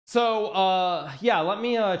Yeah, let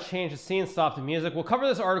me change the scene, stop the music. We'll cover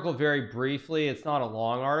this article very briefly. It's not a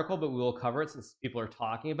long article, but we will cover it since people are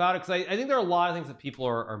talking about it, because I think there are a lot of things that people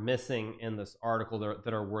are missing in this article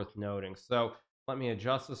that are worth noting. So let me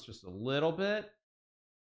adjust this just a little bit.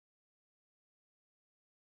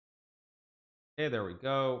 Okay, there we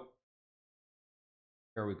go.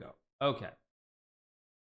 Here we go. Okay,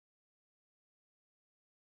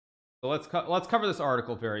 so let's cover this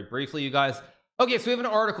article very briefly, you guys. Okay, so we have an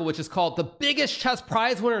article which is called "The Biggest Chess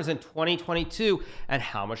Prize Winners in 2022 and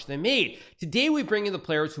How Much They Made." Today we bring you the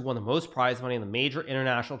players who won the most prize money in the major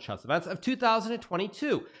international chess events of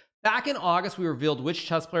 2022. Back in August, we revealed which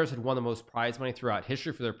chess players had won the most prize money throughout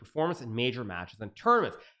history for their performance in major matches and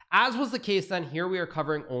tournaments. As was the case then, here we are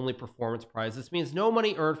covering only performance prizes. This means no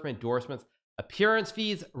money earned from endorsements, appearance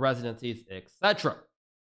fees, residencies, etc.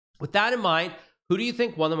 With that in mind, who do you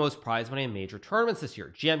think won the most prize money in major tournaments this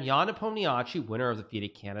year? GM Jan Nepomniachtchi, winner of the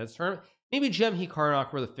FIDE Canada's tournament. Maybe GM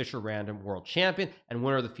Hikaru, the Fischer Random World Champion and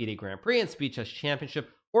winner of the FIDE Grand Prix and Speed Chess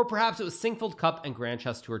Championship. Or perhaps it was Singfield Cup and Grand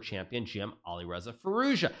Chess Tour champion GM Alireza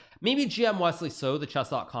Firouzja. Maybe GM Wesley So, the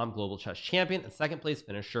Chess.com Global Chess Champion and second place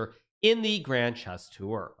finisher in the Grand Chess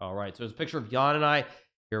Tour. All right, so there's a picture of Jan and I.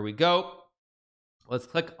 Here we go. Let's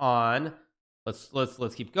click on.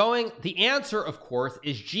 Let's keep going. The answer, of course,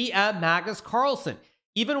 is GM Magnus Carlsen.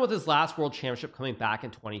 Even with his last World Championship coming back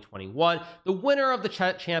in 2021, the winner of the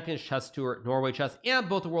Champions Chess Tour, Norway Chess, and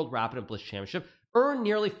both the World Rapid and Blitz Championship earned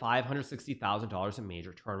nearly $560,000 in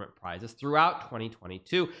major tournament prizes throughout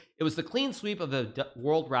 2022. It was the clean sweep of the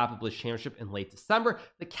World Rapid Blitz Championship in late December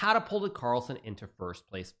that catapulted Carlsen into first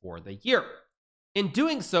place for the year. In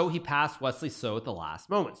doing so, he passed Wesley So at the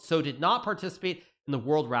last moment. So did not participate in the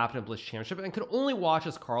World Rapid and Blitz Championship and could only watch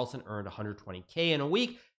as Carlsen earned $120K in a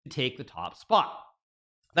week to take the top spot.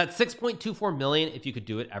 That's $6.24 million if you could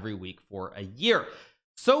do it every week for a year.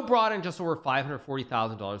 So brought in just over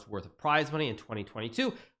 $540,000 worth of prize money in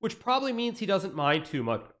 2022, which probably means he doesn't mind too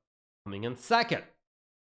much coming in second.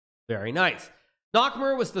 Very nice.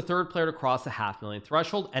 Nakamura was the third player to cross the $500,000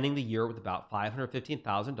 threshold, ending the year with about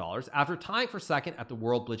 $515,000 after tying for second at the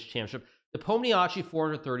World Blitz Championship. Nepomniachtchi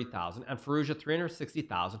 $430,000 and Firouzja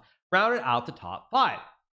 $360,000 rounded out the top five.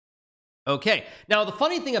 Okay, now the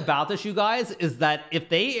funny thing about this, you guys, is that if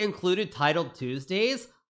they included Titled Tuesdays,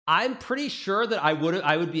 I'm pretty sure that I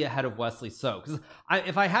would be ahead of Wesley So, because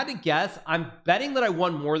if I had to guess, I'm betting that I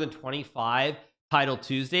won more than 25 Titled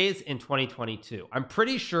Tuesdays in 2022. I'm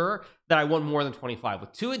pretty sure that I won more than 25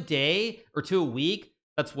 with 2 a day or 2 a week.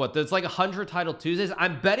 That's like 100 Titled Tuesdays.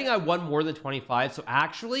 I'm betting I won more than 25. So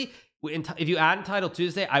actually, if you add in Titled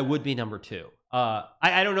Tuesday, I would be number 2.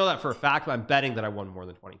 I don't know that for a fact, but I'm betting that I won more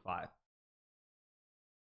than 25.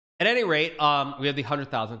 At any rate, we have the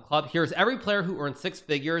 100,000 club. Here's every player who earned 6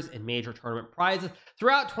 figures in major tournament prizes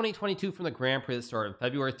throughout 2022 from the Grand Prix that started in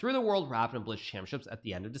February through the World Rapid and Blitz Championships at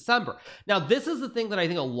the end of December. Now, this is the thing that I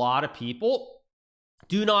think a lot of people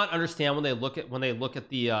do not understand when they look at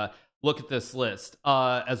this list,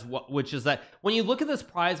 which is that when you look at this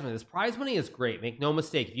prize money is great. Make no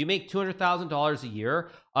mistake. If you make $200,000 a year,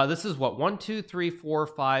 this is what 1, 2, 3, 4,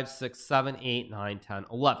 5, 6, 7, 8, 9, 10,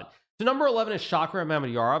 11. So number 11 is Shakra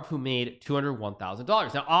Mamedyarov, who made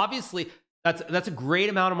 $201,000. Now, obviously, that's a great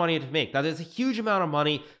amount of money to make. That is a huge amount of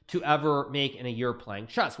money to ever make in a year playing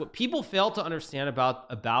chess. What people fail to understand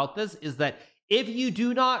about this is that if you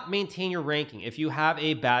do not maintain your ranking, if you have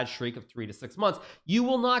a bad streak of 3 to 6 months, you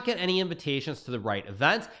will not get any invitations to the right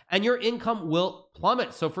events, and your income will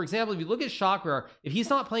plummet. So, for example, if you look at Shakra, if he's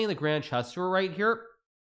not playing the Grand Chess Tour right here,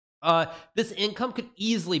 this income could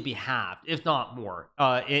easily be halved, if not more,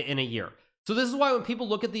 in a year. So this is why when people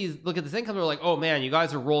look at this income, they're like, oh man, you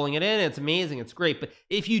guys are rolling it in. It's amazing. It's great. But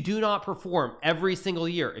if you do not perform every single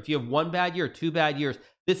year, if you have 1 bad year, 2 bad years,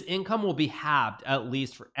 this income will be halved at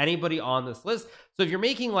least for anybody on this list. So if you're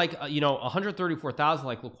making like, 134,000,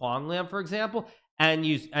 like Luquan Lam, for example, and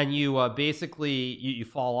you basically you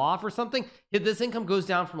fall off or something, this income goes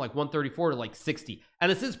down from like 134 to like 60,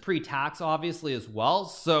 and this is pre-tax obviously as well.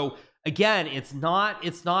 So again, it's not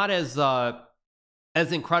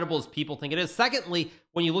as incredible as people think it is. Secondly,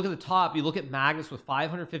 when you look at the top, you look at Magnus with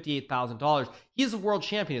 $558,000. He's a world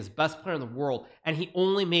champion, his best player in the world, and he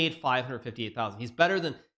only made $558,000. He's better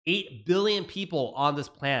than 8 billion people on this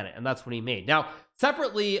planet, and that's what he made. Now,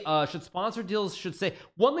 separately, should sponsor deals should say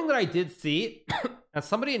one thing that I did see, and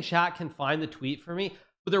somebody in chat can find the tweet for me,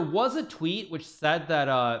 but there was a tweet which said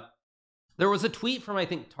that there was a tweet from, I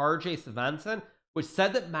think, Tarjay Svensson, which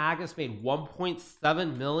said that Magnus made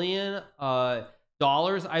 $1.7 million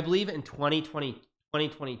I believe in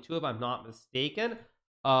 2022, if I'm not mistaken.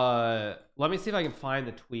 Let me see if I can find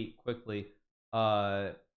the tweet quickly.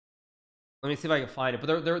 Let me see if I can find it.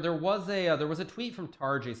 But there was a tweet from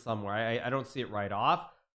Tarjay somewhere. I don't see it right off.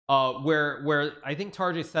 Where I think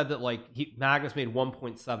Tarjay said that like Magnus made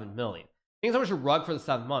 1.7 million. I think it's how much a rug for the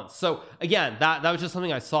 7 months. So again, that was just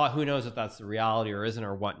something I saw. Who knows if that's the reality or isn't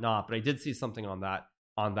or whatnot. But I did see something on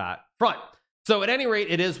that front. So at any rate,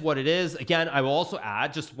 it is what it is. Again, I will also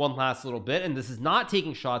add just one last little bit, and this is not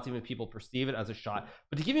taking shots, even if people perceive it as a shot,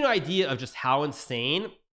 but to give you an idea of just how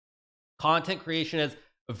insane content creation is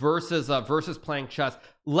versus playing chess.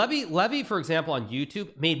 Levy, for example, on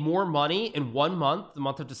YouTube made more money in 1 month, the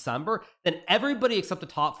month of December, than everybody except the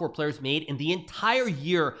top 4 players made in the entire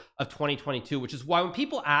year of 2022, which is why when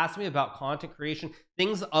people ask me about content creation,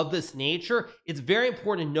 things of this nature, it's very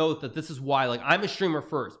important to note that this is why, like, I'm a streamer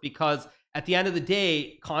first, because at the end of the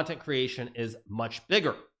day, content creation is much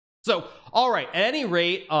bigger. So, all right, at any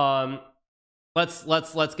rate,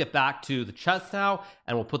 let's get back to the chess now,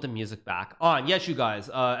 and we'll put the music back on. Yes, you guys,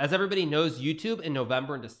 as everybody knows, YouTube in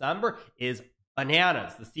November and December is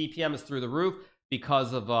bananas. The CPM is through the roof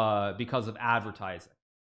because of advertising.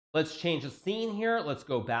 Let's change the scene here. Let's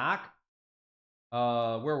go back.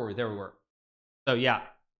 Where were we? There we were. So yeah.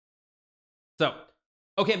 So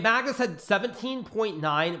okay, Magnus had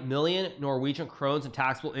 17.9 million Norwegian krones in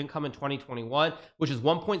taxable income in 2021, which is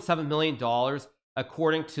 $1.7 million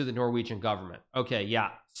according to the Norwegian government. Okay, yeah.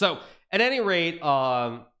 So at any rate,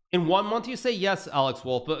 in 1 month, you say yes, Alex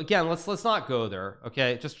Wolf, but again, let's not go there.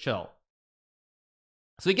 Okay, just chill.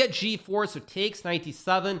 So we get G4, so takes knight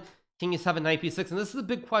d7, king e7, knight b6, and this is a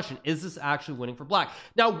big question: is this actually winning for black?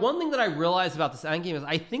 Now, one thing that I realized about this endgame is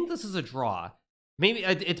I think this is a draw. Maybe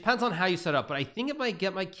it depends on how you set up, but I think if I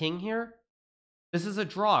get my king here, this is a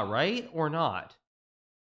draw, right? Or not?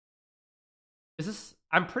 Is this?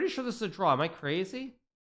 I'm pretty sure this is a draw. Am I crazy?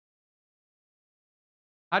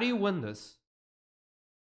 How do you win this?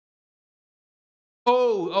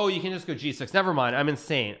 Oh, you can just go g6. Never mind. I'm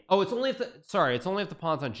insane. Oh, it's only if the it's only if the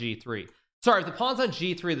pawn's on g3. Sorry, if the pawn's on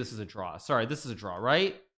g3, this is a draw. Sorry, this is a draw,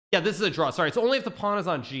 right? Yeah, this is a draw. Sorry, it's only if the pawn is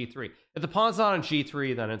on g3. If the pawn's not on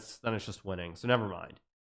g3, then it's just winning. So never mind.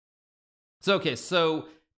 So okay, so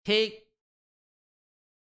take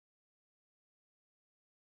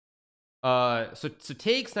so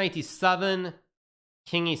takes knight d7,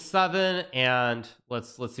 king e7, and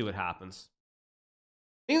let's see what happens.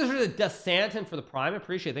 I think there's a Desantin for the prime. I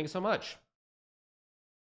appreciate it. Thank you so much.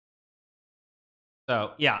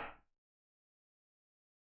 So yeah.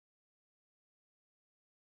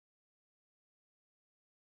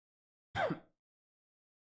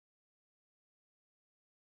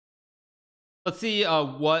 Let's see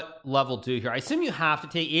what level do here. I assume you have to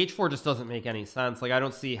take h4. Just doesn't make any sense. Like, I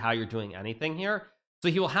don't see how you're doing anything here.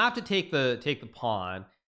 So he will have to take the pawn,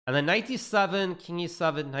 and then knight d7, king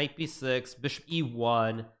e7, knight b6, bishop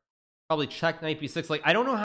e1, probably check knight b6. Like, I don't know how